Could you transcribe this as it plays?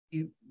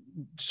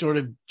sort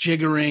of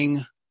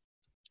jiggering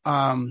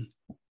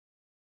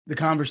the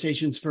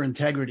Conversations for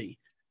Integrity,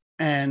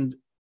 and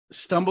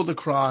stumbled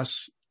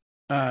across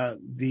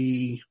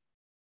the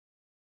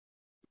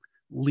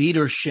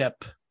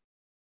leadership.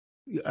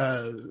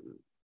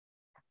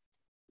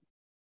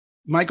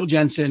 Michael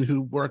Jensen,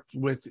 who worked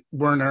with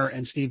Werner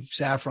and Steve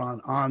Safran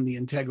on the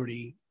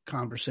integrity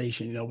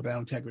conversation, without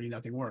integrity,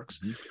 nothing works,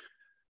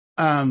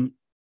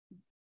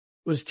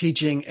 was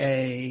teaching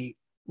a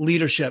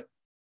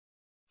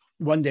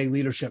one-day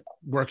leadership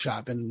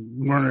workshop,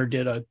 and Werner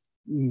did a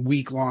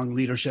week-long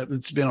leadership.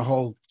 It's been a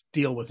whole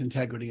deal with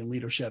integrity and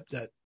leadership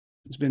that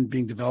has been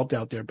being developed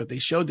out there, but they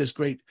showed this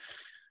great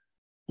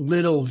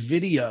little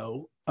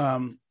video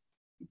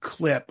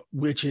clip,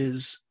 which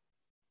is,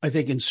 I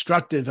think,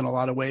 instructive in a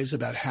lot of ways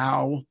about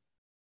how,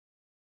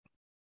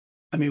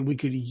 we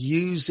could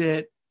use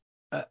it.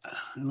 I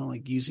don't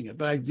like using it,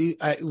 but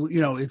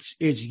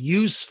it's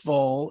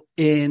useful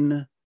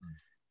in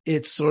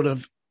its sort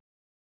of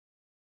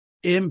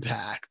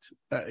impact.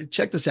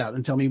 Check this out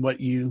and tell me what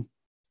you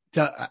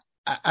tell.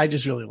 I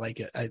just really like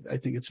it. I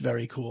think it's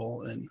very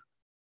cool. And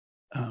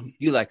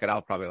you like it,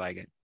 I'll probably like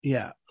it.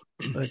 Yeah.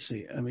 Let's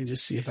see. Let me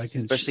just see if I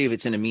can. Especially if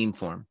it's in a meme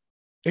form.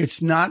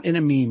 It's not in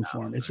a meme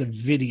form. It's a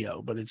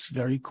video, but it's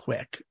very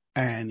quick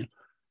and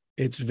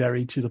it's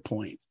very to the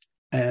point.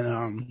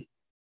 And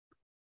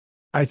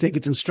I think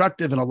it's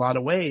instructive in a lot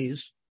of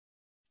ways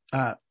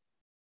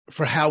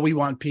for how we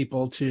want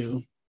people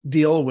to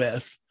deal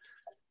with.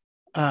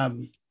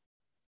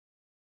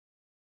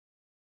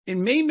 It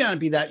may not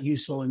be that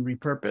useful in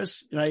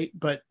repurpose, right?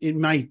 But it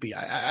might be.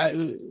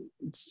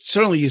 It's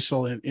certainly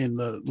useful in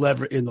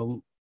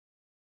the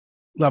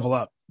level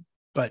up.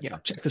 But yeah,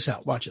 check this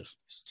out. Watch this.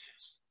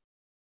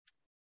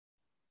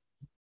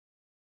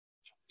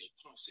 How many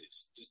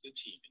passes does the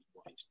team in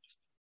white make?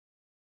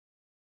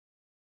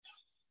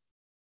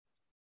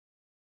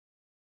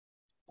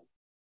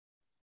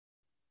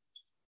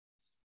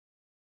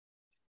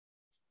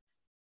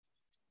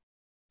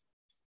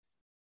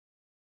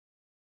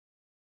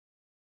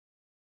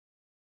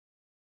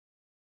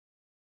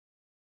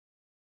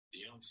 The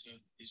answer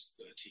is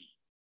 13.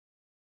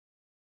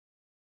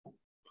 But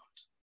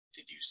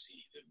did you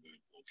see the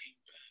moonwalking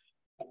bear?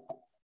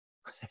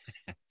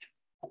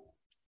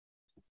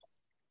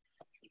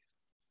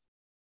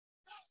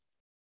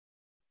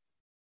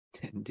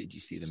 Did you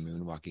see the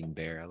moonwalking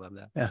bear? I love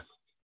that. Yeah.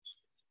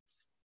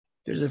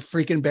 There's a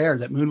freaking bear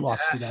that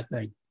moonwalks through that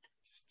thing.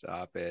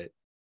 Stop it.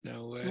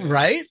 No way.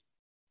 Right?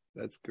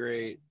 That's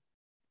great.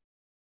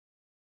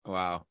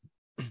 Wow.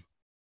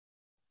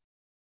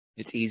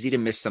 It's easy to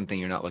miss something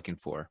you're not looking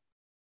for.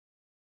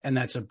 And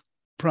that's a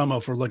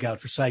promo for Lookout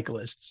for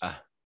Cyclists.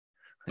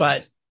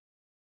 But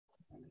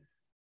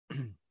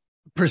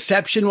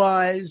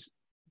perception-wise,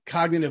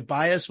 cognitive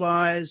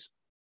bias-wise,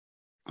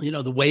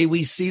 the way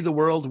we see the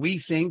world, we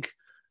think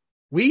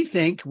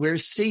we're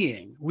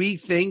seeing. We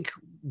think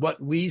what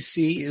we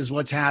see is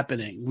what's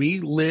happening. We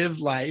live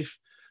life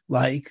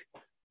like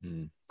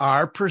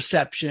our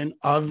perception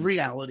of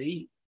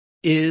reality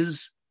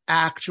is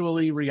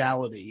actually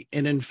reality.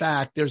 And in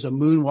fact, there's a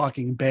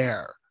moonwalking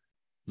bear.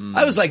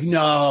 I was like,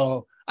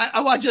 no.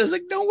 I watched it. I was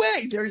like, no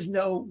way. There's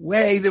no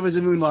way there was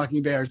a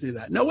moonwalking bear through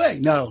that. No way.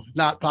 No,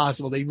 not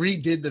possible. They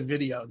redid the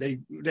video.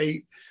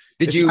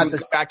 Did you go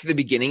back to the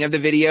beginning of the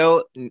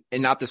video and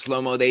not the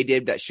slow-mo they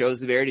did that shows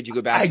the bear? Did you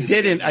go back? I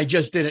didn't. I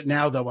just did it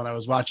now, though, when I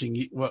was watching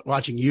you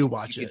watch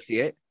it. You could see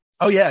it?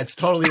 Oh, yeah. It's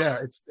totally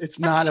there. It's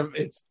not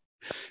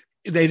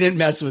they didn't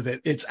mess with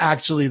it. It's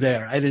actually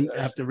there. I didn't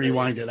have to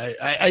rewind it.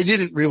 I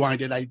didn't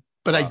rewind it. I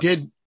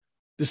did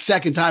the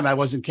second time. I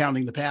wasn't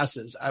counting the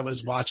passes. I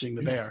was watching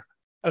the bear.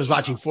 I was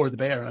watching for the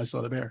bear and I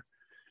saw the bear.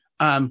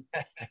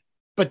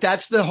 But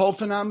that's the whole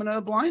phenomena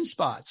of blind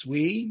spots.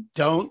 We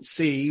don't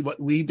see what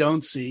we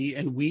don't see,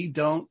 and we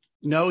don't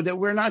know that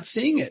we're not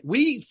seeing it.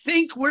 We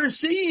think we're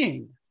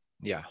seeing.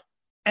 Yeah.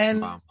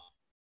 And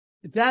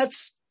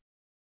that's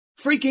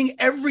freaking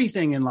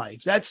everything in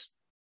life. That's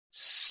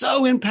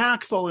so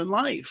impactful in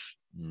life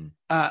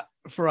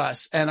for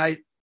us. And I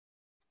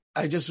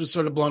just was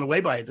sort of blown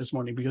away by it this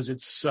morning because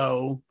it's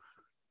so,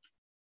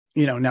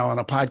 now on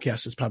a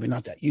podcast, it's probably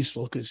not that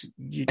useful because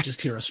you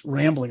just hear us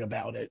rambling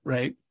about it.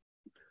 Right.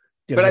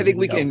 But I think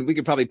we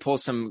could probably pull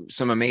some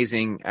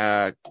amazing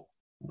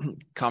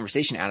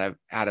conversation out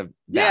of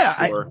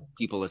that for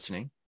people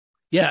listening.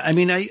 Yeah. I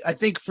mean, I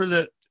think for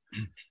the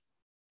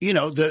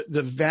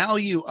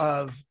value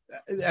of,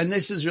 and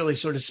this is really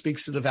sort of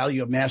speaks to the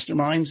value of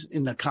masterminds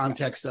in the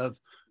context of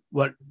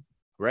what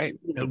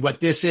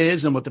this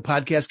is and what the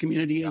podcast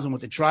community is and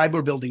what the tribe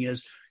we're building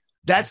is.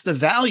 That's the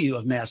value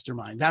of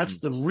mastermind. That's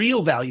the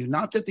real value,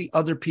 not that the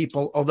other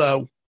people,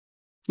 although,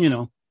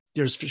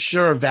 there's for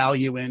sure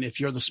value in if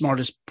you're the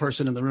smartest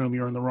person in the room,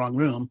 you're in the wrong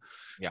room.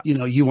 Yeah.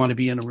 You want to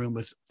be in a room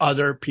with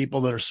other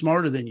people that are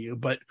smarter than you,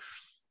 but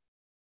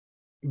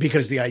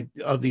because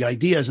of the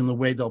ideas and the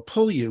way they'll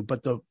pull you,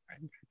 but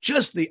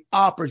just the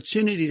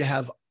opportunity to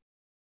have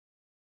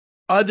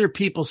other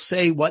people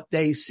say what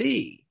they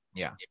see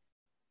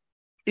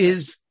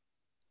is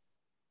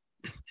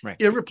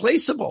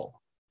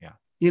irreplaceable. Yeah.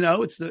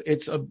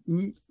 It's a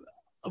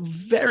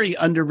very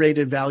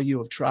underrated value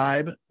of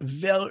tribe,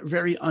 very,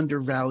 very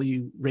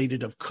undervalued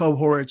rated of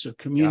cohorts or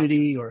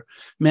community or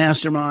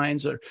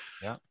masterminds or,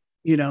 I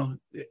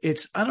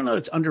don't know,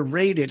 it's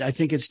underrated. I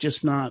think it's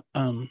just not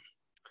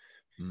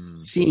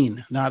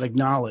seen, not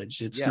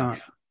acknowledged. It's not,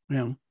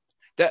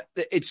 that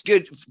it's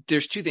good.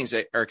 There's two things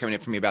that are coming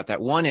up for me about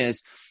that. One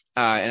is,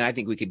 and I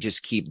think we could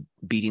just keep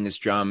beating this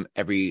drum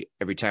every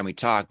time we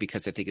talk,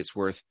 because I think it's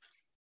worth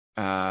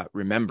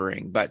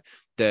remembering, but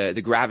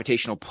the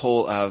gravitational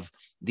pull of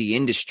the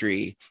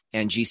industry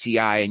and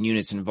GCI and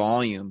units and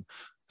volume,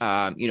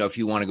 if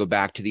you want to go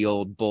back to the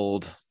old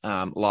bold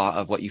law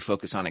of what you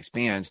focus on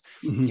expands,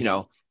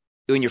 when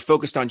you're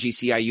focused on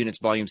GCI units,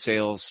 volume,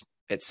 sales,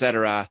 et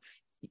cetera,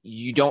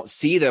 you don't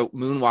see the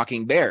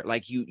moonwalking bear.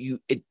 Like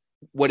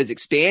what is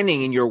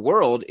expanding in your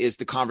world is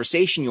the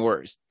conversation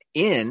you're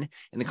in,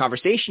 and the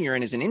conversation you're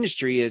in as an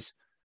industry is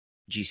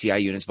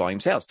GCI units, volume,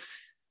 sales.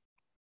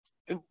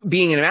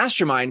 Being in a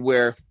mastermind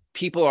where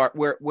people are,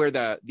 where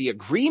the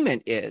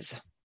agreement is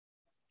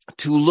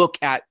to look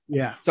at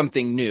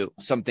something new,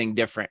 something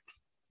different.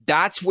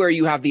 That's where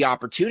you have the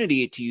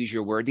opportunity, to use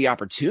your word, the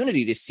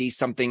opportunity to see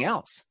something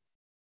else.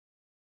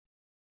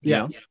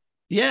 Yeah.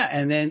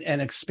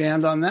 And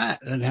expand on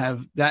that and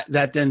have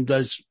that then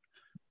does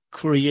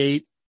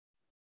create,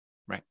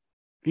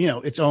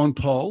 its own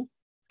pull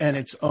and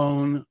its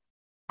own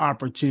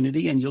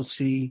opportunity. And you'll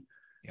see,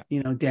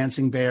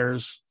 dancing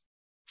bears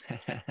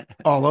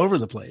all over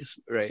the place.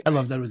 Right. I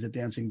love that it was a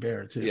dancing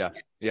bear too. Yeah.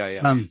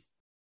 I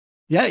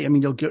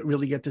mean, you'll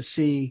really get to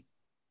see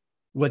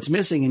what's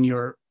missing in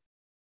your,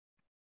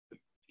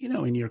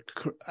 your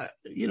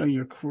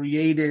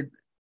created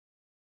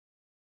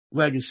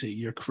legacy,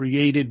 your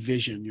created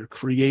vision, your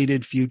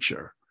created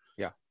future.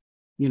 Yeah.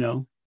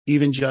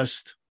 Even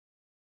just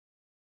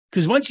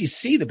because once you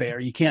see the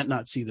bear, you can't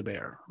not see the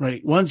bear,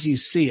 right? Once you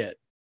see it,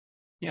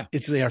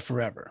 it's there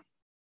forever.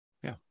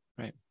 Yeah.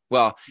 Right.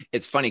 Well,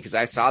 it's funny because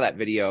I saw that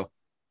video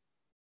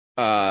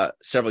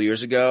several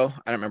years ago.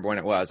 I don't remember when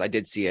it was. I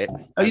did see it.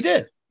 Oh, you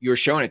did? You were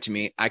showing it to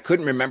me. I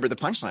couldn't remember the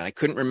punchline. I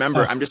couldn't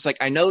remember. I'm just like,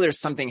 I know there's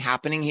something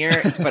happening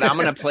here, but I'm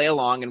going to play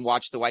along and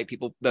watch the white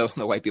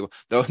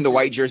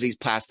jerseys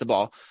pass the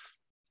ball.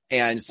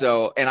 And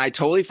I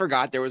totally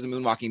forgot there was a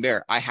moonwalking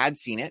bear. I had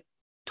seen it,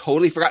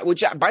 totally forgot,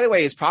 which by the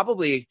way is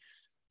probably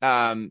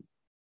points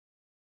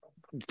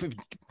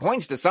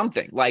to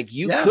something. Like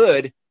you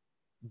could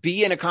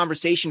be in a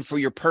conversation for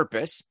your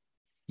purpose.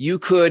 You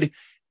could,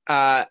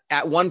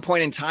 at one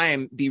point in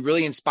time, be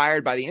really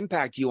inspired by the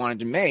impact you wanted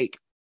to make.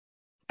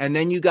 And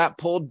then you got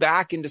pulled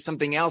back into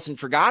something else and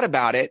forgot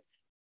about it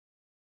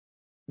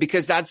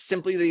because that's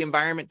simply the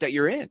environment that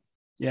you're in.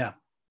 Yeah.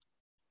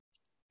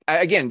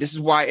 Again, this is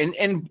why,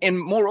 and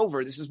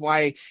moreover, this is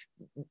why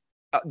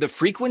the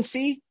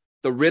frequency,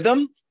 the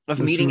rhythm of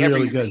that's meeting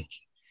really every week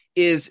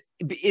is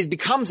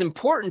becomes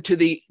important to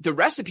the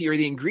recipe or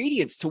the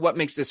ingredients to what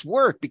makes this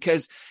work,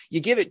 because you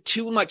give it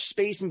too much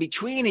space in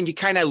between and you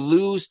kind of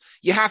lose,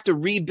 you have to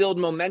rebuild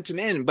momentum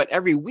in. But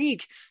every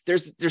week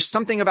there's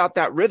something about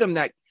that rhythm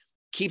that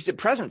keeps it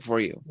present for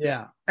you.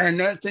 Yeah.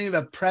 And that thing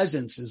about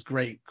presence is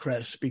great,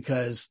 Chris,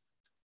 because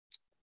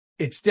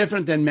it's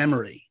different than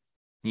memory.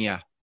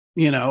 Yeah.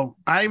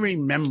 I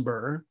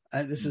remember,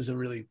 this is a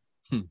really,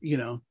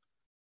 and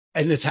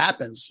this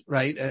happens,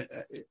 right?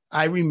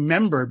 I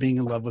remember being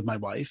in love with my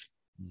wife.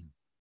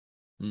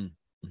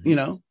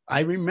 Mm-hmm. I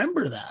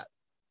remember that.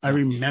 I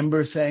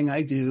remember saying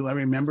I do. I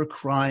remember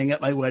crying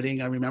at my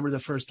wedding. I remember the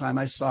first time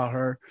I saw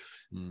her.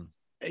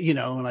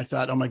 And I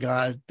thought, oh my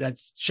God,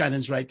 that's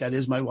Shannon's right. That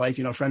is my wife.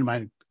 A friend of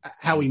mine,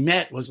 how we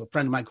met was a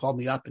friend of mine called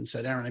me up and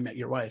said, Aaron, I met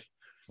your wife.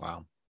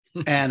 Wow.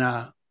 And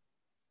I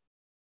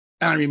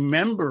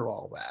remember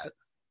all that.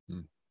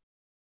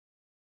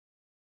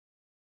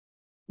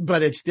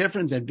 But it's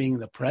different than being in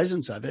the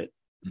presence of it.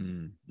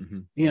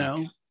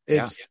 Mm-hmm.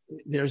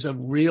 There's a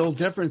real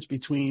difference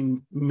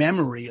between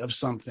memory of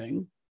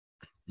something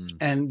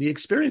and the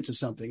experience of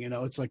something.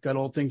 It's like that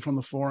old thing from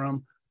the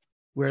forum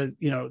where,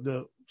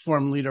 the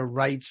forum leader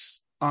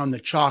writes on the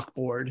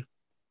chalkboard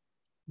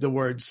the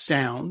word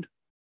sound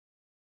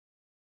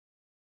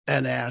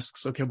and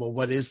asks, okay, well,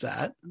 what is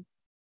that?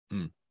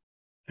 And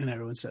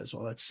everyone says,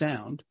 well, that's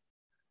sound,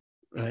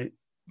 right?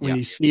 When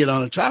you see it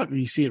on a chalk,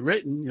 you see it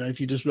written,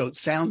 if you just wrote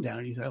sound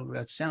down, you say, oh,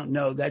 that's sound.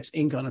 No, that's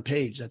ink on a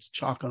page. That's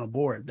chalk on a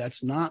board.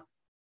 That's not.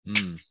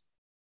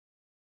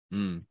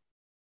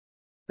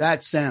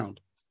 That's sound.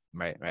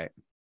 Right.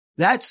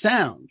 That's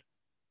sound.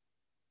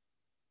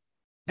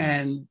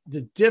 And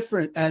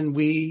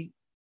we,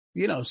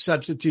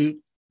 substitute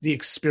the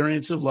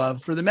experience of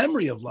love for the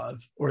memory of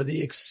love, or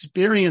the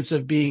experience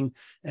of being,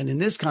 and in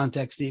this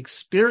context, the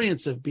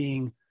experience of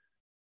being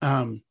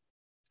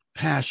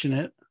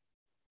passionate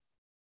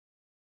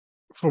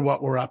for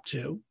what we're up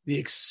to, the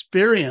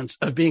experience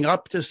of being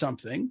up to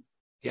something.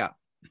 Yeah.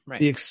 Right.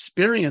 The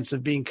experience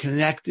of being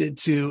connected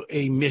to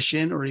a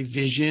mission or a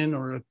vision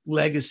or a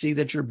legacy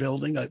that you're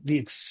building, the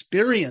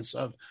experience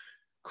of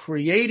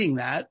creating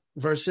that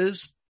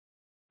versus,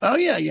 oh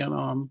yeah,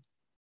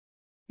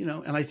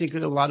 and I think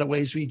in a lot of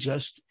ways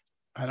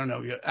I don't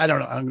know.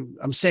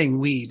 I'm saying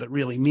we, but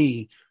really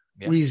me,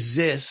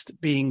 resist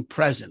being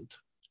present.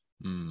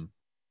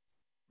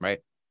 Right.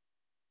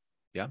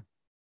 Yeah.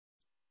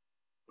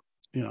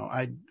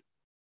 I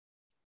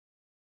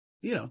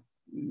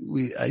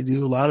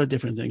do a lot of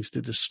different things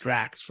to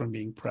distract from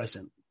being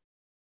present.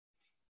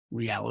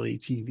 Reality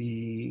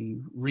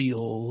TV,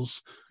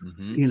 reels,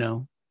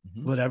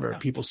 whatever.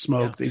 People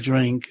smoke, they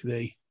drink,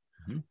 they,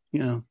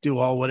 do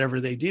all whatever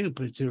they do,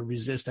 but to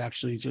resist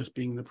actually just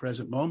being the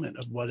present moment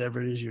of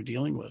whatever it is you're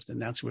dealing with.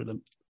 And that's where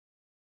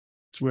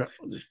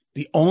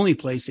the only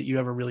place that you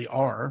ever really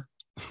are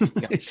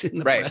is in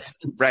the presence.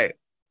 Right.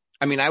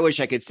 I mean, I wish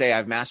I could say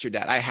I've mastered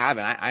that. I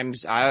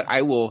haven't.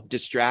 I will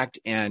distract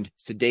and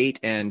sedate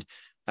and,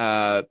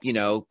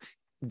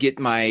 get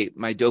my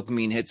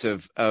dopamine hits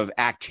of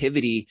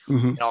activity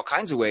in all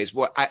kinds of ways.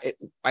 What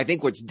I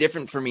think what's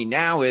different for me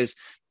now is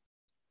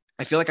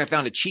I feel like I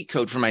found a cheat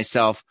code for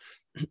myself,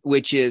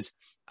 which is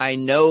I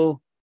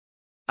know,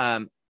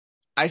 I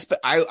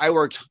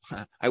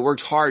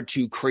worked hard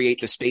to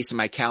create the space in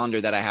my calendar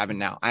that I have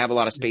now. I have a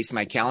lot of space in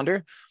my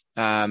calendar.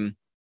 And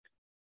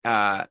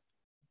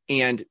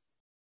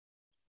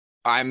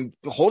I'm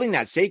holding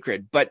that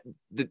sacred, but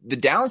the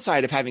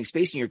downside of having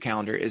space in your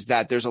calendar is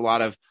that there's a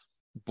lot of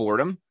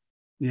boredom.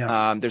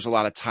 Yeah. There's a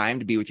lot of time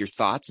to be with your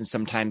thoughts, and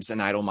sometimes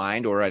an idle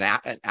mind or an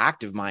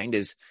active mind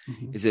is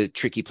a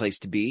tricky place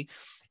to be.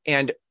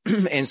 And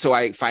so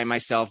I find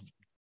myself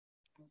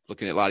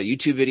looking at a lot of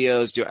YouTube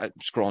videos,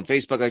 scrolling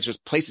Facebook, like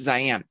just places I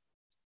am.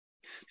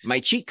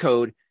 My cheat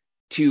code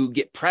to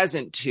get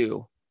present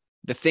to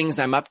the things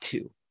I'm up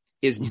to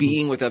is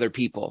being with other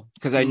people,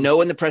 because I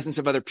know in the presence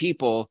of other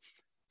people,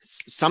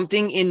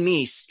 something in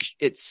me,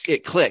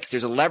 it clicks.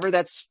 There's a lever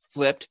that's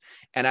flipped,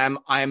 and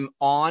I'm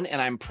on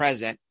and I'm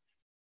present.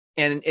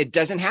 And it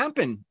doesn't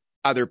happen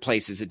other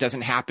places. It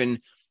doesn't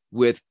happen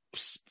with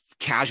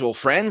casual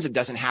friends. It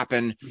doesn't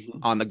happen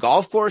on the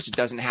golf course. It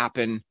doesn't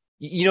happen.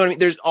 You know what I mean?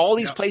 There's all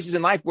these places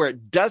in life where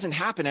it doesn't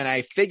happen. And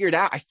I figured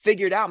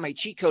out my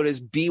cheat code is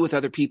be with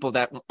other people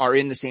that are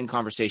in the same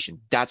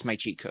conversation. That's my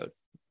cheat code.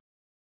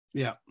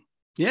 Yeah.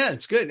 Yeah,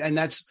 it's good. And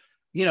that's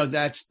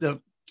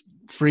the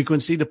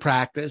frequency, the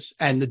practice,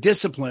 and the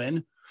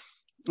discipline,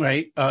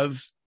 right,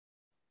 of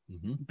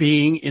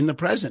being in the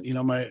present.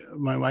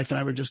 My wife and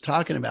I were just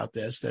talking about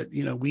this, that,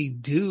 we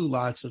do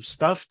lots of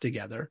stuff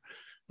together,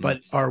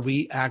 but are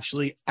we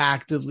actually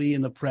actively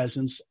in the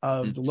presence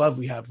of the love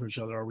we have for each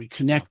other? Are we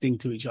connecting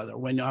to each other?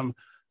 When I'm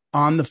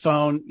on the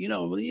phone,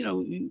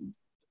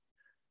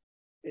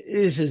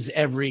 this is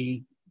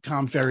every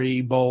Tom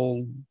Ferry,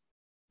 Bowl,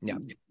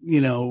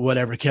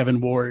 whatever, Kevin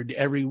Ward,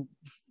 every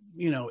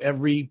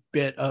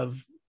bit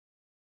of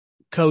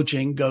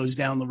coaching goes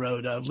down the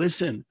road of,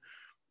 listen,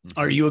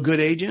 are you a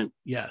good agent?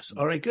 Yes.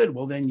 All right, good.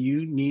 Well, then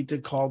you need to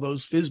call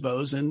those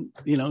FSBOs and,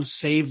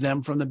 save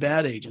them from the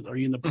bad agent. Are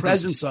you in the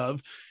presence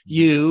of,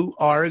 you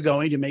are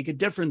going to make a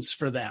difference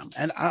for them?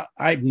 And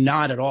I'm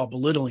not at all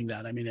belittling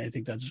that. I mean, I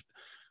think that's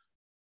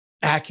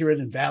accurate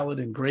and valid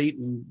and great.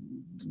 And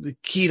the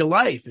key to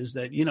life is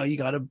that, you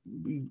got to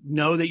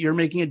know that you're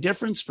making a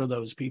difference for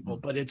those people.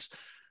 But it's,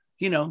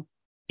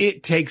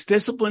 it takes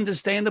discipline to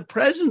stay in the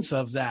presence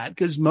of that,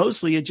 because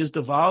mostly it just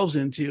evolves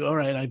into, all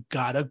right, I've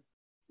got to,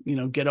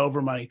 get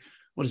over my,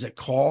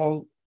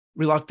 call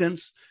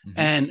reluctance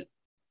and,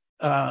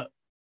 dial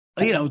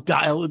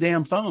the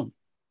damn phone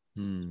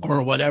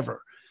or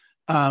whatever.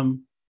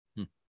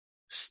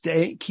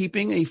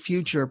 Keeping a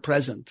future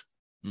present,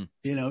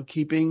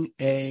 keeping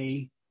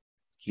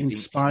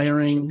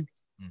inspiring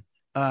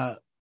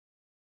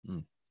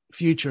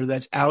future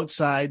that's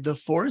outside the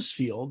force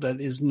field, that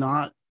is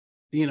not,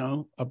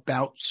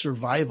 about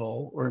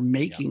survival or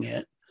making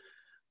it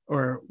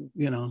or,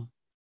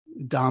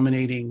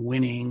 dominating,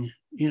 winning,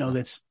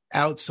 that's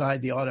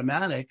outside the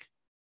automatic.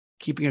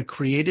 Keeping a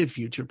created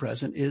future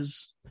present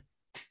is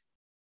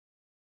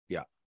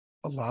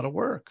a lot of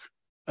work.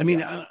 I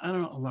mean, I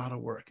don't know, a lot of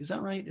work. Is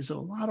that right? Is it a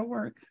lot of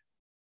work?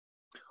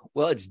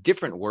 Well, it's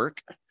different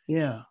work.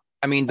 Yeah.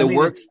 I mean,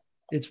 work,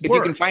 it's if work.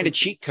 You can find a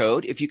cheat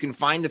code, if you can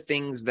find the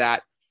things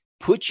that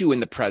put you in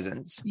the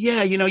presence.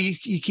 Yeah. You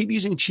keep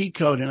using cheat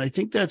code, and I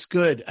think that's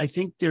good. I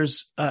think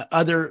there's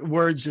other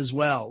words as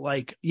well.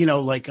 Like,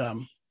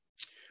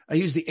 I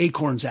use the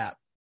Acorns app.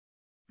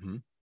 Do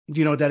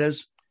you know what that is?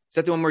 Is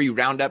that the one where you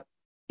round up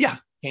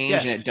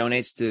change and it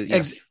donates to?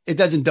 It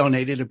doesn't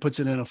donate it. It puts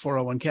it in a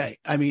 401k.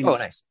 I mean, oh,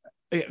 nice.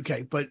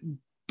 Okay. But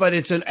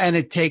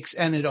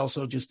it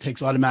also just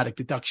takes automatic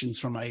deductions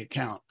from my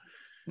account.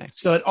 Nice.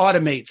 So it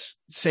automates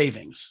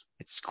savings.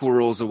 It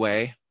squirrels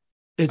away.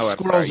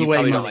 Squirrels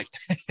away money.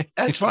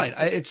 That's fine.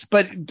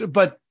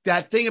 But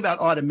that thing about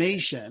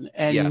automation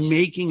and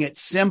making it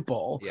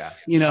simple,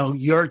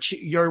 your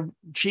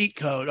cheat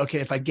code. Okay.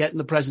 If I get in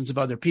the presence of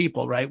other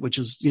people, right, which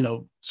is,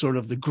 sort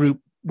of the group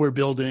we're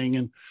building,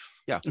 and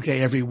okay,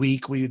 every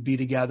week we would be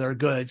together.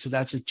 Good. So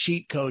that's a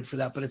cheat code for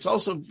that, but it's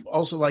also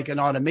like an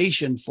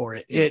automation for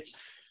it.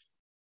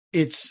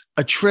 It's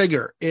a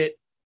trigger.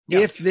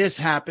 If this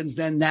happens,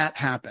 then that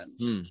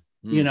happens.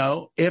 You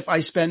know, if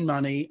I spend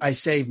money, I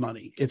save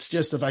money. It's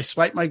just, if I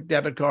swipe my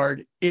debit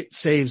card, it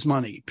saves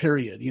money,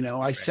 period. You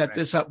know, I set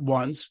this up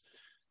once,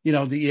 you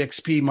know, the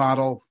EXP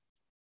model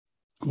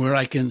where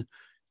I can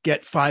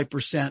get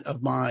 5%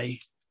 of my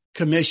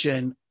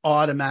commission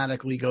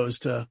automatically goes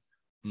to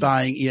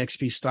buying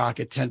EXP stock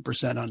at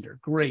 10% under.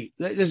 Great.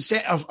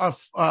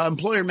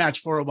 Employer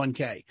match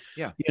 401k.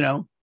 Yeah. You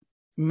know,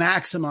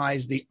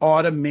 maximize the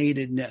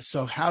automatedness.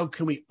 So how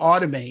can we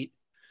automate?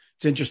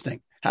 It's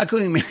interesting. How can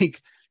we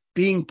make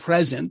being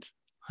present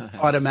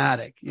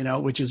automatic, you know,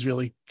 which is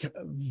really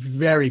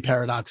very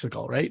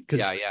paradoxical, right?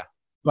 Because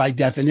by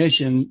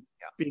definition,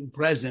 being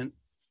present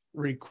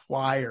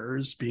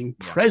requires being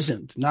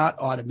present, not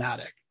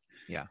automatic.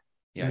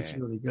 That's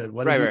really good.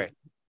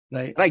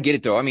 Right. I get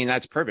it though. I mean,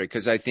 that's perfect,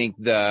 because I think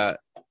I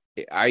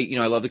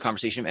love the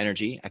conversation of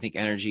energy. I think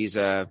energy is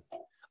I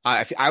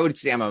would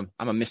say I'm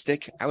a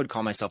mystic. I would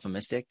call myself a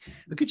mystic.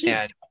 Look at you.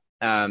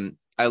 And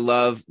I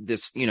love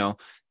this, you know,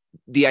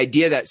 the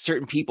idea that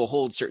certain people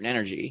hold certain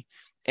energy.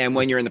 And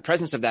when you're in the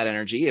presence of that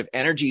energy, if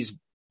energies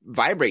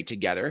vibrate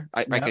together,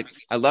 I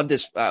love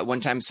this. One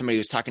time somebody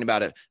was talking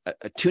about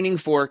a tuning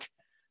fork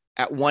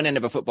at one end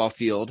of a football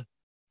field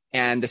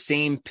and the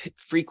same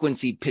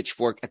frequency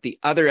pitchfork at the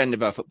other end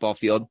of a football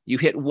field. You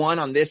hit one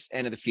on this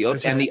end of the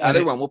field and the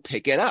other one will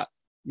pick it up.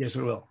 Yes,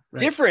 it will.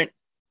 Right. Different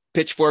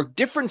pitchfork,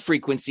 different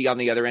frequency on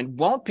the other end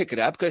won't pick it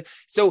up.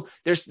 So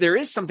there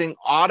is something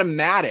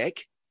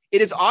automatic.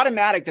 It is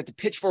automatic that the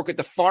pitchfork at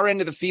the far end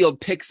of the field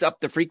picks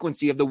up the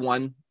frequency of the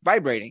one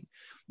vibrating.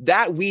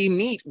 That we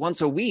meet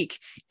once a week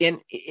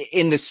in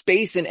the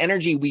space and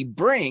energy we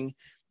bring.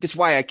 That's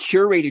why a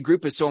curated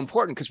group is so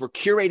important, because we're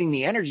curating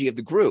the energy of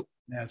the group.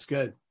 That's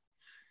good.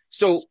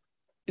 So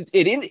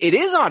it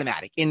is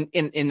automatic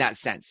in that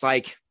sense.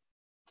 Like,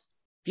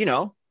 you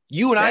know,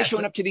 you and I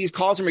showing up to these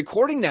calls and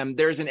recording them,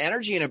 there's an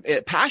energy and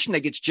a passion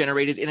that gets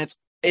generated, and it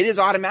is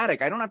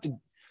automatic. I don't have to.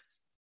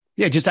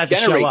 Yeah, just have to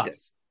show up.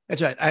 This.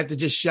 That's right. I have to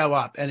just show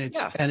up, and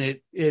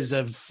it is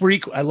a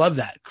I love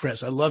that,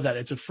 Chris. I love that.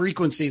 It's a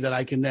frequency that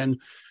I can then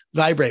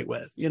vibrate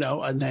with, you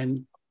know, and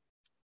then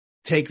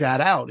take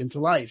that out into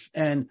life.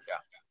 And,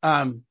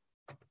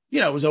 you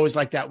know, it was always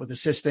like that with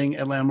assisting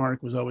at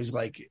Landmark. Was always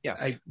like,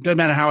 doesn't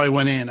matter how I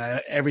went in.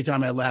 Every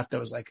time I left, I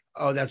was like,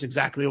 oh, that's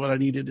exactly what I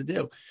needed to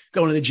do.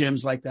 Going to the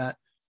gyms like that.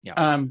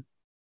 Yeah.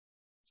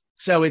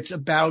 So it's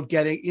about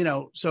getting, you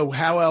know, so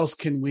how else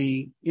can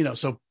we, you know,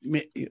 so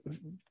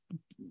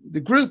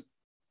the group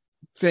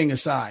thing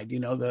aside, you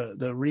know,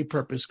 the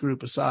repurposed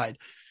group aside,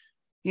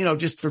 you know,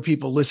 just for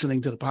people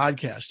listening to the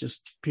podcast,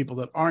 just people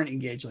that aren't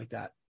engaged like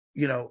that,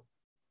 you know,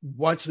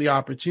 what's the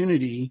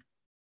opportunity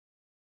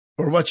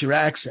or what's your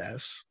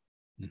access?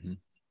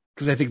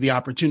 Because I think the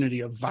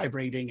opportunity of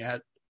vibrating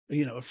at,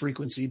 you know, a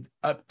frequency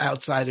up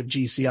outside of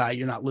GCI,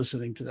 you're not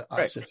listening to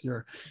us if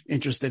you're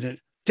interested in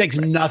it. Takes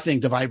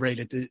nothing to vibrate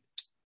at the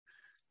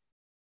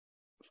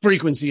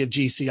frequency of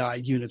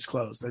GCI units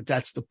closed.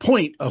 That's the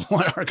point of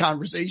what our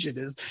conversation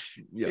is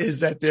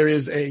that there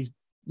is a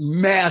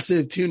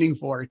massive tuning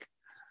fork,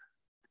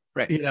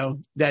 you know,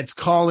 that's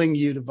calling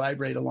you to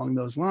vibrate along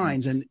those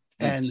lines.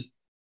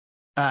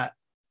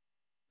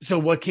 So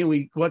what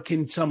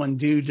can someone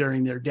do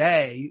during their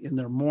day in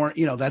their morning?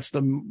 You know, that's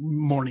the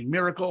morning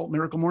miracle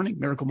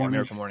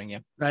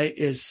morning, right?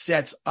 Is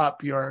sets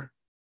up your,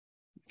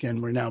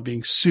 again, we're now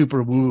being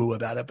super woo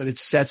about it, but it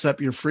sets up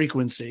your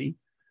frequency,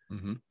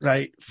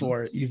 right?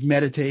 For you've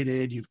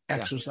meditated, you've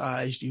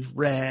exercised, you've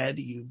read,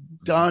 you've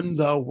done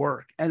the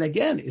work. And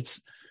again,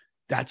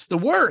 that's the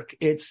work.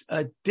 It's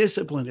a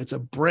discipline. It's a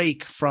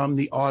break from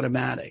the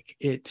automatic.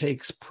 It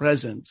takes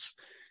presence.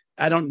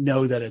 I don't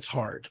know that it's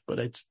hard, but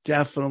it's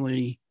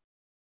definitely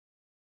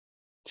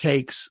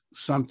takes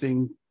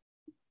something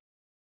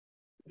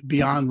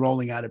beyond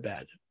rolling out of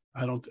bed.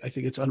 I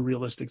think it's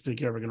unrealistic to think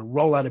you're ever going to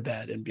roll out of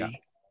bed and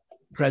be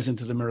present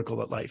to the miracle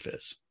that life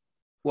is.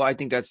 Well, I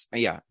think that's,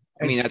 I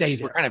mean,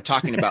 we're kind of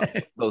talking about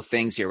both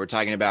things here. We're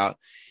talking about,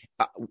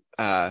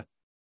 because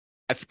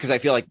I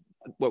feel like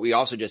what we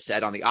also just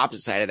said on the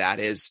opposite side of that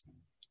is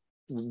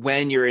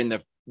when you're in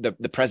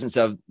the presence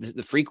of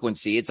the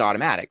frequency, it's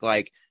automatic.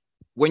 Like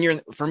when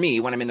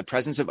I'm in the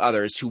presence of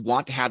others who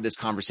want to have this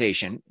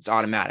conversation, it's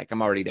automatic.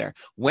 I'm already there.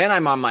 When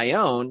I'm on my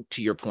own,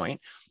 to your point,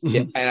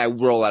 and I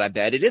roll out of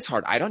bed, it is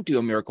hard. I don't do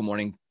a miracle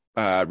morning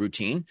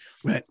routine.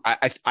 Right.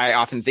 I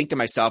often think to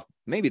myself,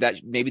 maybe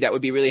that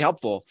would be really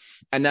helpful.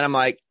 And then I'm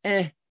like,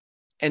 And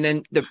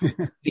then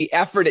the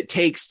effort it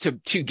takes to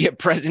get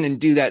present and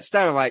do that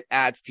stuff, I'm like,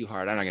 it's too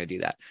hard. I'm not going to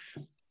do that.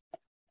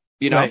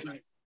 You know?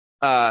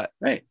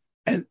 Right.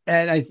 And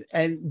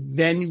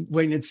then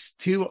when it's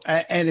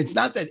and it's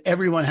not that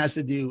everyone has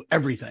to do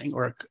everything,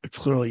 or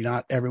clearly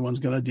not everyone's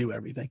going to do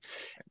everything.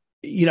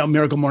 You know,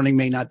 Miracle Morning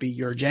may not be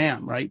your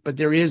jam, right? But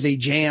there is a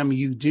jam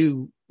you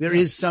do. There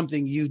is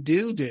something you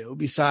do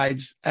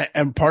besides,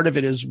 and part of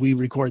it is we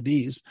record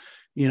these,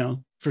 you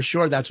know, for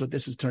sure. That's what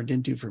this has turned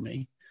into for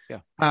me. Yeah.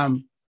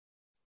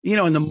 You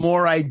know, and the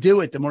more I do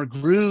it, the more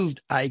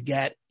grooved I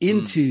get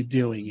into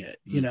doing it,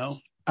 you know.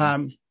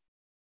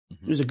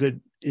 There's a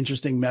good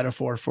interesting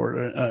metaphor for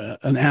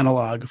an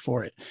analog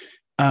for it.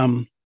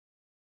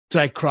 It's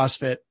like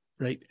CrossFit,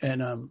 right?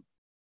 And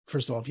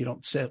first of all, if you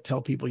don't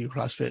tell people you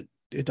CrossFit,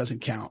 it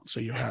doesn't count. So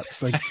you have,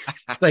 it's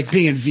like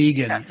being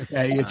vegan.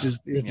 Okay. It's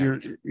just, if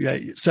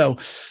you're, so,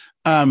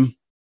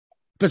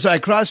 but so I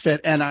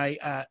CrossFit and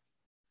I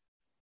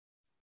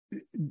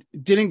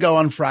didn't go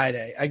on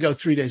Friday. I go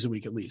 3 days a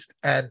week at least.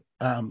 And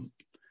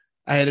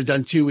I had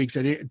done 2 weeks.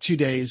 I did 2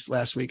 days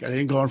last week. I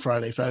didn't go on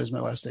Friday. Friday was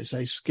my last day. So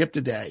I skipped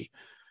a day.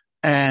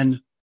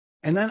 And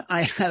then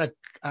I had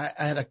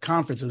a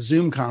conference, a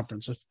Zoom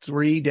conference, a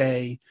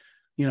 3-day,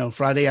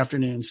 Friday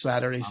afternoon,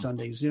 Saturday,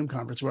 Sunday Zoom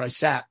conference where I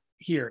sat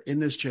here in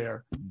this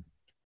chair.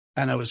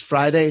 And I was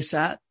Friday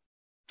sat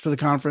for the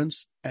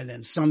conference. And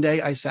then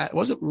Sunday I sat. It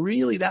wasn't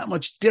really that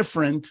much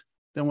different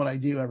than what I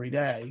do every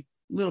day,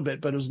 a little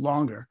bit, but it was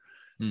longer.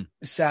 I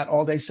sat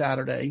all day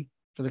Saturday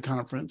for the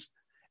conference.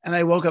 And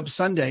I woke up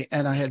Sunday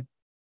and I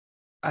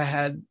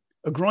had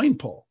a groin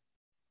pull.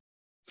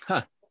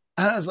 Huh.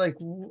 And I was like,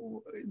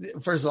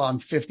 first of all, I'm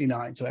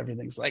 59. So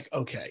everything's like,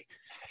 okay,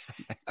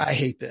 I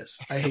hate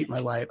this. I hate my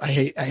life. I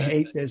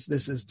hate this.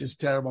 This is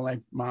just terrible. My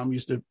mom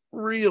used to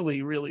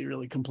really, really,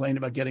 really complain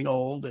about getting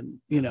old. And,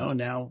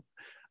 now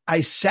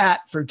I sat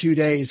for 2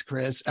 days,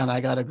 Chris, and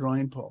I got a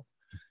groin pull.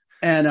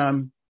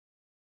 And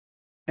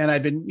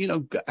I've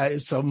been,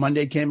 so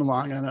Monday came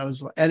along and I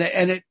was, and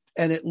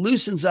it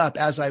loosens up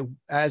as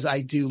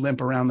I do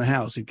limp around the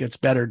house. It gets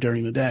better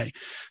during the day.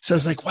 So I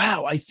was like,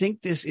 wow, I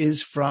think this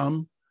is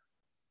from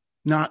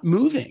not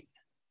moving.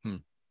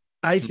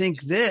 I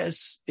think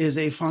this is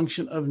a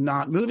function of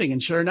not moving.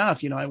 And sure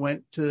enough, I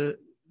went to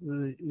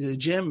the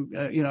gym,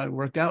 I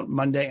worked out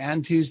Monday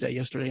and Tuesday,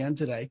 yesterday and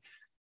today.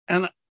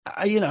 And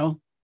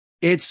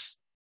it's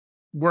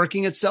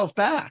working itself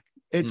back.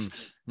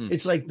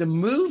 It's like the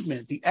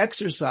movement, the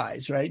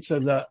exercise, right? So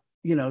the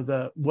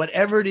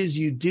whatever it is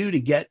you do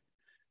to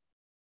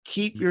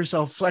keep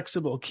yourself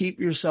flexible, keep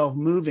yourself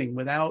moving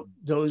without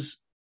those,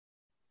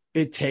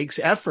 it takes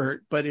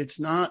effort, but it's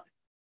not,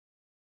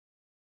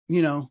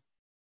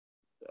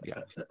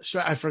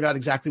 I forgot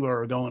exactly where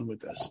we're going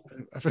with this.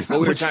 What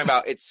we were talking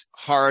about, it's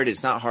hard,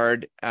 it's not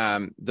hard.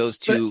 Those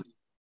two.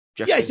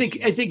 I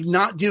think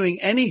not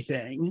doing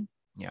anything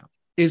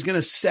is going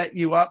to set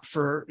you up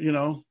for,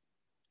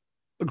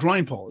 a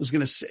groin pull. Is going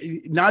to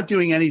say not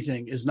doing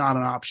anything is not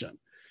an option.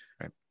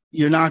 Right.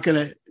 You're not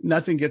going to,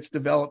 nothing gets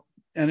developed.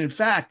 And in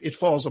fact, it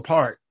falls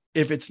apart.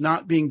 If it's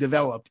not being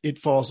developed, it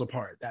falls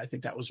apart. I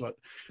think that was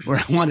where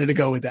I wanted to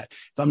go with that.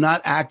 If I'm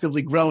not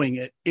actively growing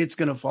it, it's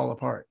going to fall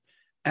apart.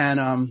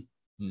 And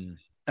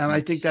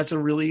I think that's a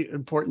really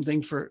important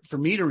thing for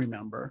me to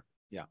remember.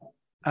 Yeah.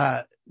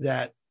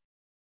 That,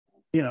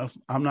 if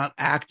I'm not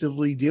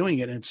actively doing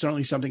it, and it's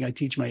certainly something I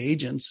teach my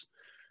agents.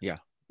 Yeah.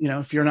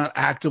 If you're not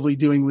actively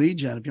doing lead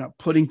gen, if you're not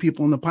putting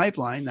people in the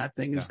pipeline, that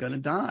thing is going to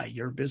die.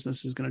 Your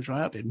business is going to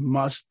dry up. It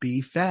must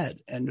be fed.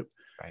 And,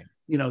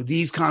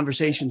 these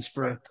conversations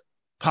for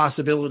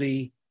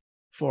possibility,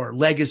 for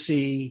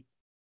legacy,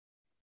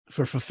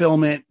 for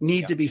fulfillment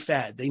need to be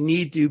fed. They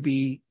need to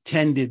be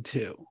tended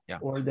to,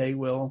 or they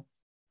will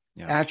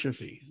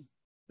atrophy.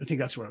 I think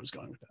that's where I was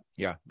going with that.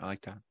 Yeah, I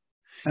like that.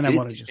 And I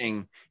want to just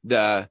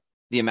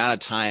the amount of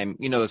time,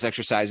 those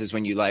exercises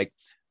when you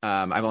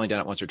I've only done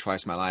it once or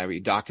twice in my life, where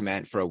you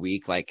document for a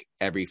week, like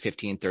every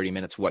 15, 30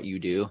 minutes, what you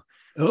do.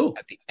 Oh,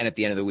 and at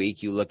the end of the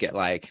week, you look at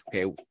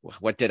okay,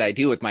 what did I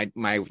do with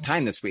my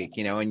time this week?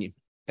 And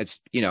it's,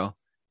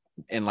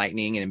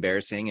 enlightening and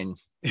embarrassing, and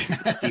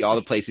see all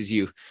the places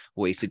you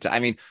wasted time. I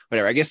mean,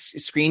 whatever, I guess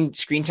screen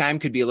time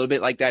could be a little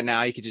bit like that.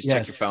 Now you could just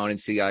check your phone and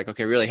see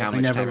okay, really how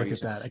much time. I never look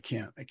at that. I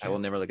can't. I will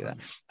never look at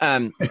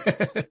that.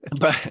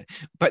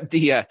 But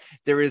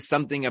there is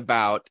something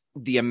about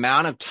the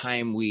amount of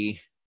time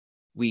we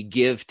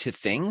give to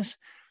things.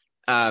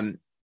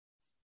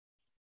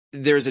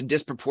 There's a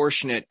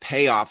disproportionate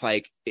payoff.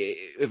 Like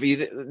if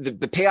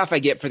the payoff I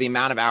get for the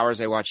amount of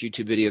hours I watch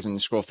YouTube videos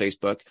and scroll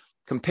Facebook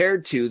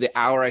compared to the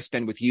hour I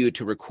spend with you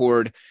to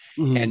record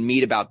and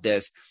meet about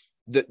this,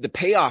 the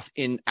payoff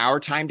in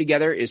our time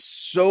together is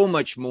so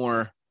much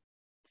more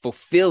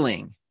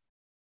fulfilling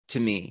to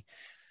me.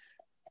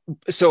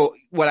 So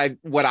what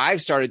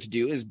I've started to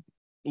do is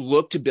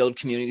look to build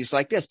communities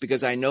like this,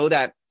 because I know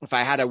that if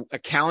I had a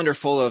calendar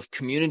full of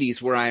communities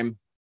where I'm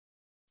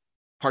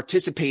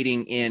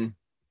participating in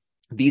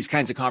these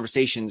kinds of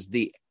conversations,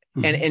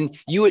 and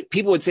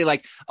people would say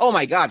oh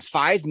my God,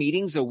 5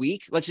 meetings a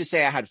week. Let's just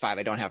say I had 5.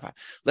 I don't have 5.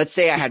 Let's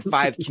say I had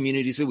 5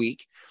 communities a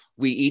week.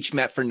 We each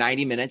met for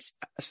 90 minutes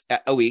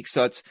a week.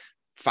 So it's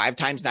 5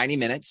 times 90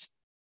 minutes.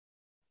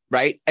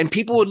 Right. And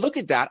people would look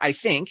at that, I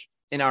think,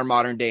 in our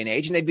modern day and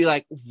age, and they'd be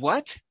like,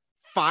 what?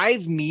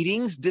 5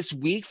 meetings this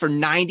week for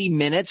 90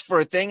 minutes for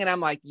a thing? And I'm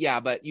like, yeah,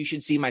 but you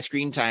should see my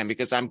screen time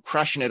because I'm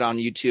crushing it on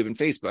YouTube and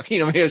Facebook.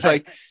 It's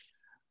like,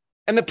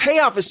 and the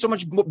payoff is so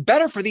much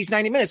better for these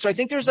 90 minutes. So I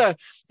think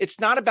it's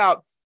not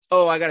about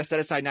oh, I got to set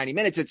aside 90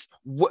 minutes. It's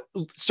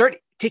start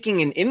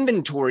taking an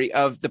inventory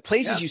of the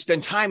places you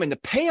spend time and the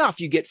payoff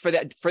you get for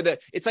that,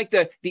 it's like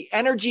the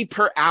energy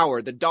per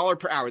hour, the dollar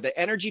per hour, the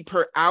energy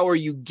per hour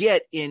you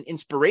get in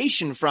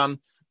inspiration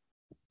from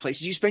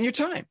places you spend your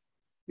time.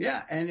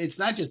 Yeah. And it's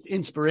not just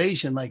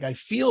inspiration. Like I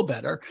feel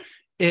better.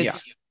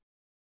 It's,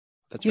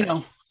 that's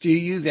right. Do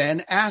you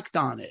then act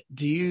on it?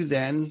 Do you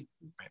then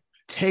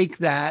take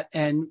that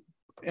and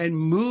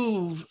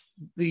move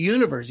the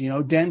universe,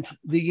 dent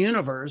the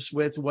universe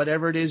with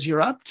whatever it is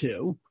you're up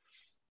to,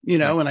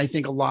 and I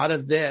think a lot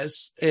of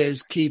this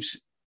is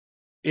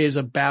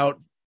about,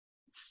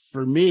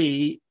 for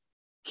me,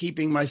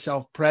 keeping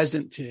myself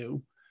present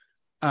to,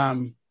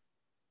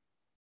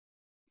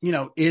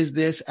 is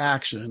this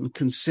action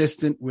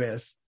consistent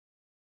with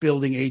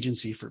building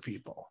agency for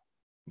people?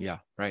 Yeah.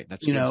 Right.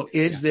 That's,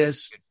 is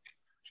this,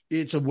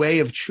 it's a way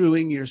of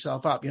truing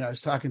yourself up. I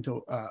was talking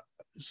to a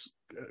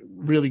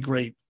really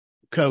great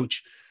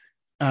coach,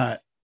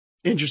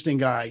 interesting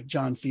guy,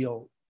 John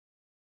Field,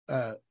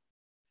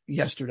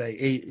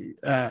 yesterday,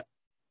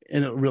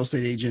 and a real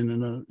estate agent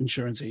and an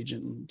insurance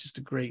agent, and just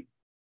a great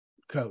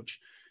coach.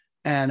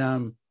 And,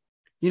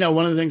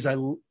 one of the things I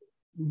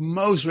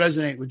most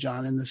resonate with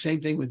John, and the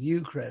same thing with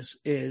you, Chris,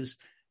 is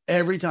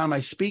every time I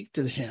speak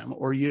to him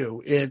or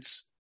you,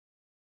 it's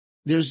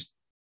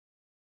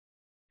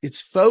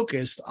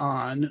focused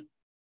on,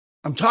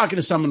 I'm talking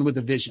to someone with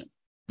a vision.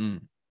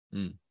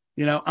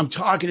 I'm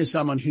talking to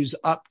someone who's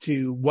up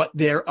to what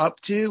they're up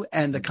to,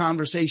 and the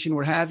conversation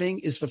we're having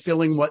is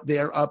fulfilling what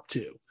they're up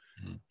to.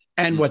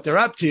 And what they're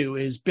up to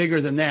is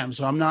bigger than them.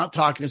 So I'm not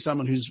talking to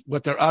someone who's,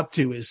 what they're up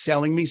to is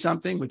selling me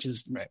something, which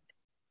is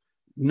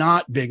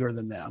not bigger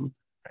than them.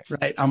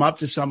 Right. I'm talking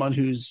to someone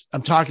who's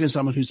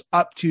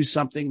up to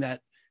something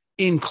that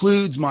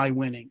includes my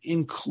winning,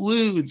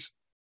 includes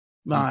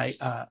my,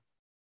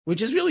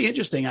 which is really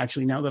interesting,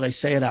 actually, now that I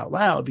say it out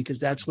loud, because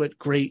that's what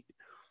great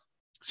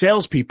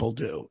salespeople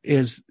do,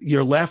 is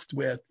you're left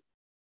with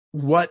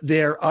what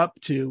they're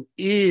up to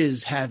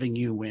is having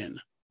you win.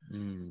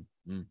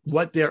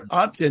 What they're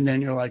up to, and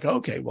then you're like,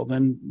 okay, well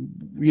then,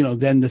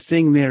 then the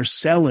thing they're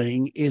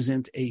selling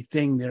isn't a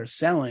thing they're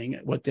selling.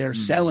 What they're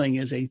selling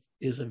is a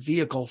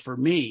vehicle for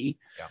me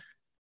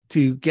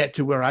to get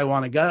to where I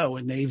want to go.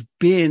 And they've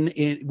been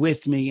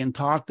with me and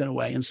talked in a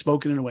way and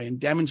spoken in a way and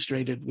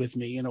demonstrated with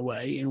me in a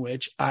way in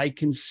which I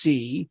can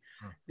see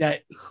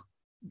that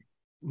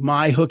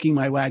my hooking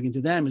my wagon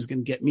to them is going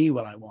to get me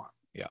what I want.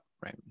 Yeah.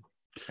 Right.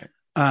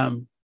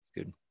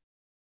 Good.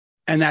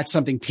 And that's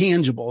something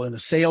tangible in a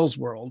sales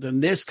world. In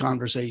this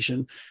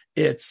conversation,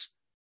 it's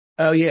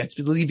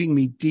leaving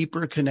me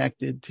deeper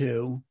connected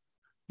to,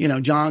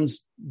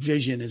 John's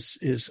vision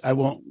is I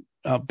won't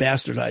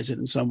bastardize it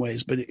in some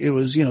ways, but it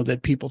was,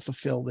 that people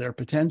fulfill their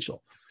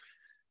potential.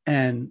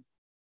 And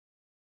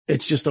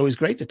it's just always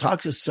great to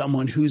talk to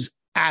someone who's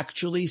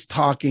actually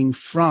talking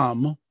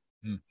from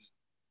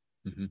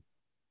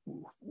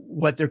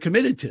what they're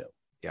committed to.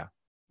 Yeah.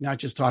 Not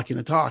just talking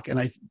to talk.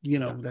 And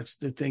that's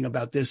the thing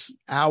about this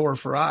hour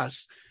for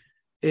us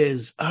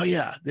is,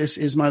 this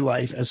is my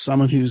life as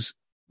someone who's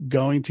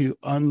going to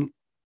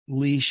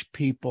unleash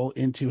people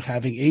into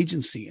having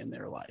agency in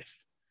their life,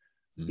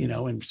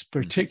 and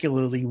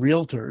particularly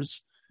realtors,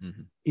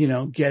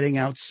 getting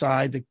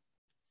outside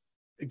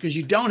because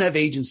you don't have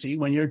agency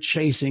when you're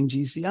chasing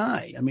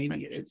GCI. I mean,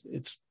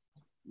 it's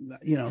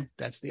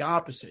that's the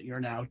opposite. You're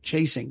now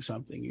chasing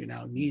something. You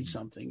now need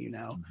something,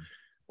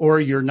 or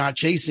you're not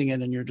chasing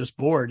it and you're just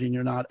bored and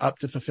you're not up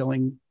to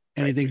fulfilling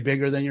anything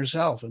bigger than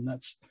yourself. And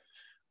that's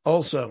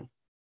also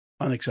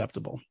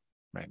unacceptable.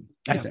 Right.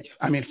 I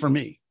think, for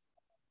me.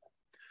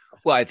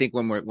 Well, I think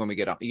when we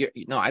get on,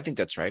 I think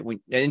that's right. And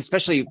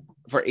especially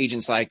for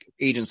agents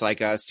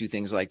like us do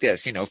things like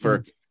this,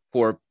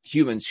 for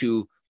humans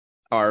who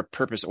are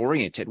purpose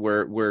oriented,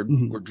 we're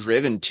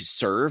driven to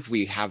serve.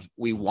 We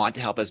want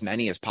to help as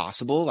many as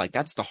possible. Like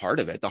that's the heart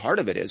of it. The heart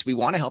of it is we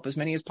want to help as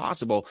many as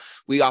possible.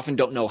 We often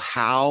don't know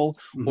how,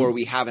 or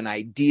we have an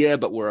idea,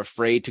 but we're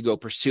afraid to go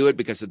pursue it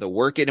because of the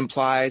work it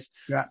implies.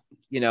 Yeah.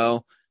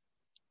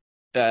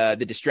 The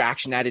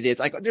distraction that it is,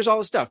 like there's all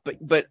this stuff,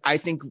 but I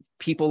think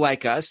people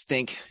like us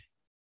think,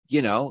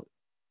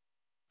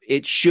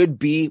 it should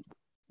be,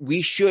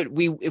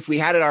 if we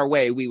had it our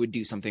way, we would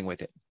do something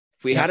with it.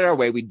 If we had it our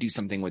way, we'd do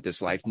something with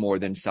this life more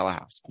than sell a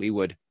house. We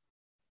would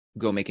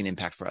go make an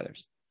impact for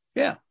others.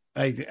 Yeah.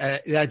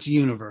 That's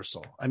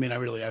universal. I mean,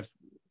 I've,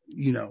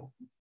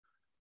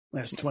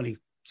 last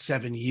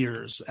 27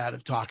 years out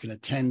of talking to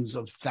tens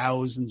of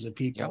thousands of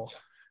people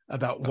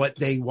about what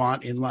they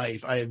want in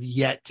life, I have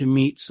yet to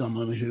meet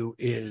someone who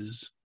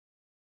is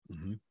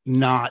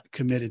not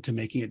committed to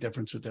making a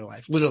difference with their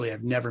life. Literally,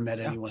 I've never met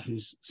anyone who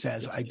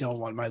says, I don't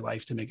want my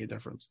life to make a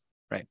difference.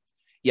 Right.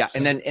 Yeah. So,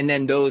 and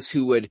then those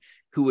who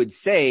would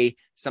say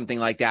something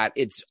like that,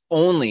 it's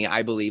only,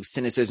 I believe,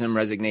 cynicism,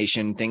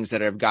 resignation, things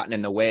that have gotten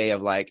in the way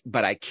of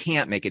but I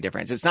can't make a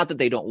difference. It's not that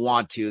they don't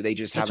want to, they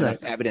just have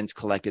enough evidence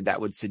collected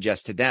that would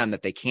suggest to them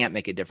that they can't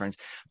make a difference.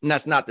 And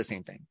that's not the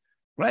same thing.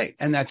 Right.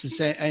 And that's the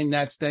same. And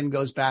that's then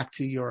goes back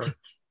to your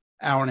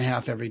hour and a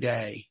half every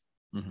day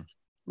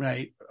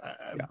right?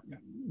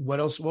 What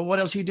else? Well, what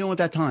else are you doing with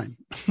that time?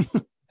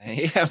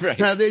 Yeah, right.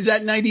 Now, is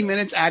that 90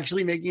 minutes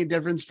actually making a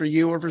difference for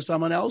you or for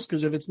someone else?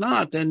 Because if it's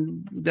not,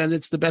 then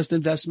it's the best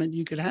investment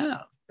you could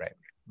have.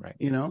 Right.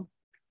 You know?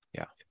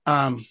 Yeah.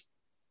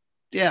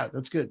 Yeah,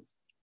 that's good.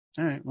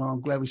 All right. Well,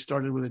 I'm glad we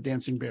started with a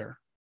dancing bear.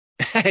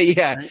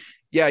 Yeah. Right?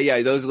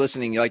 Yeah. Those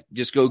listening, like,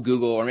 just go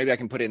Google, or maybe I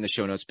can put it in the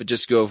show notes, but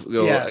just go.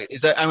 Yeah.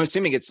 I'm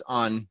assuming it's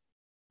on.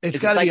 It's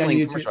got to be on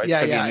YouTube. Right?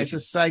 Yeah. It's a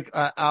psych.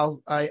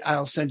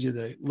 I'll send you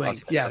the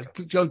link. Yeah.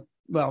 Okay. Go.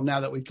 Well, now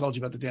that we've told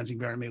you about the dancing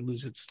bear, it may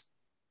lose its.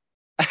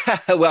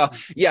 Well,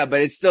 yeah, but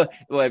it's still,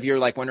 if you're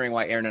like wondering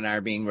why Aaron and I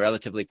are being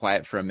relatively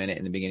quiet for a minute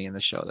in the beginning of the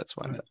show, that's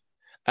why.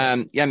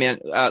 Yeah, man.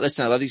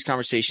 Listen, I love these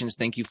conversations.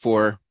 Thank you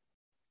for,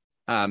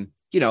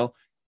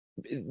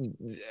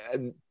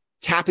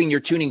 tapping your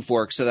tuning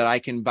fork so that I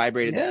can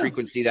vibrate at the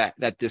frequency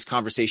that this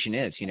conversation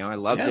is. I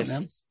love this.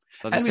 Man.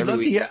 And we'd love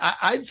to hear.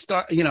 I'd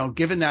start,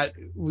 given that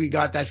we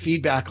got that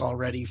feedback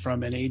already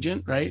from an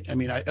agent, right? I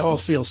mean, it all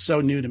feels so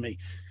new to me,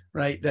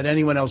 right? That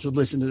anyone else would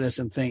listen to this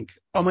and think,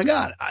 oh my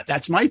God,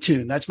 that's my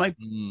tune. That's my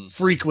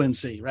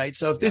frequency, right?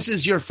 So if this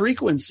is your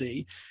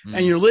frequency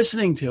and you're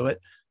listening to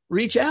it,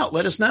 reach out.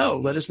 Let us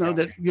know. Let us know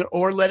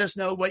or let us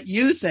know what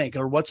you think,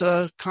 or what's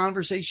a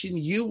conversation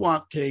you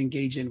want to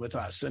engage in with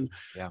us. And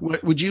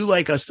what would you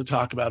like us to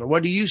talk about, or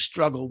what do you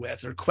struggle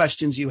with, or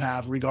questions you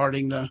have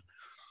regarding the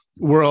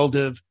world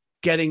of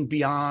getting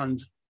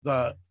beyond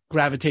the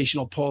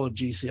gravitational pull of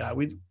GCI?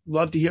 We'd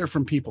love to hear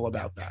from people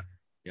about that.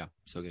 Yeah.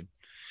 So good.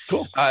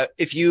 Cool.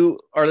 If you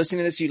are listening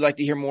to this, you'd like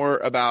to hear more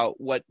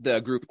about what the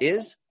group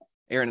is,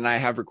 Aaron and I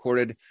have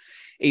recorded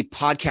a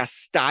podcast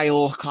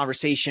style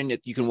conversation.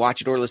 You can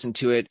watch it or listen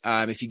to it.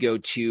 If you go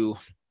to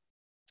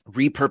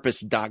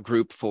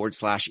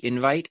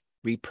repurpose.group/invite,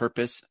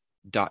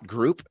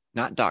 repurpose.group,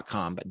 not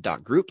 .com, but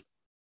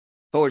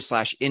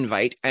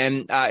 .group/invite.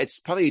 And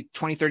it's probably a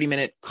 20-30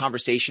 minute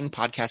conversation,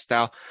 podcast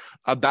style,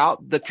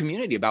 about the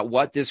community, about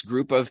what this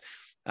group of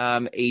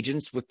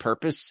agents with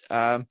purpose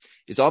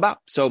is all about.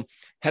 So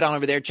head on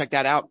over there, check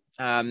that out.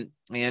 And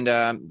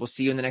we'll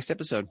see you in the next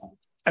episode.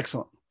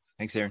 Excellent.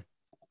 Thanks, Aaron.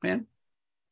 Man.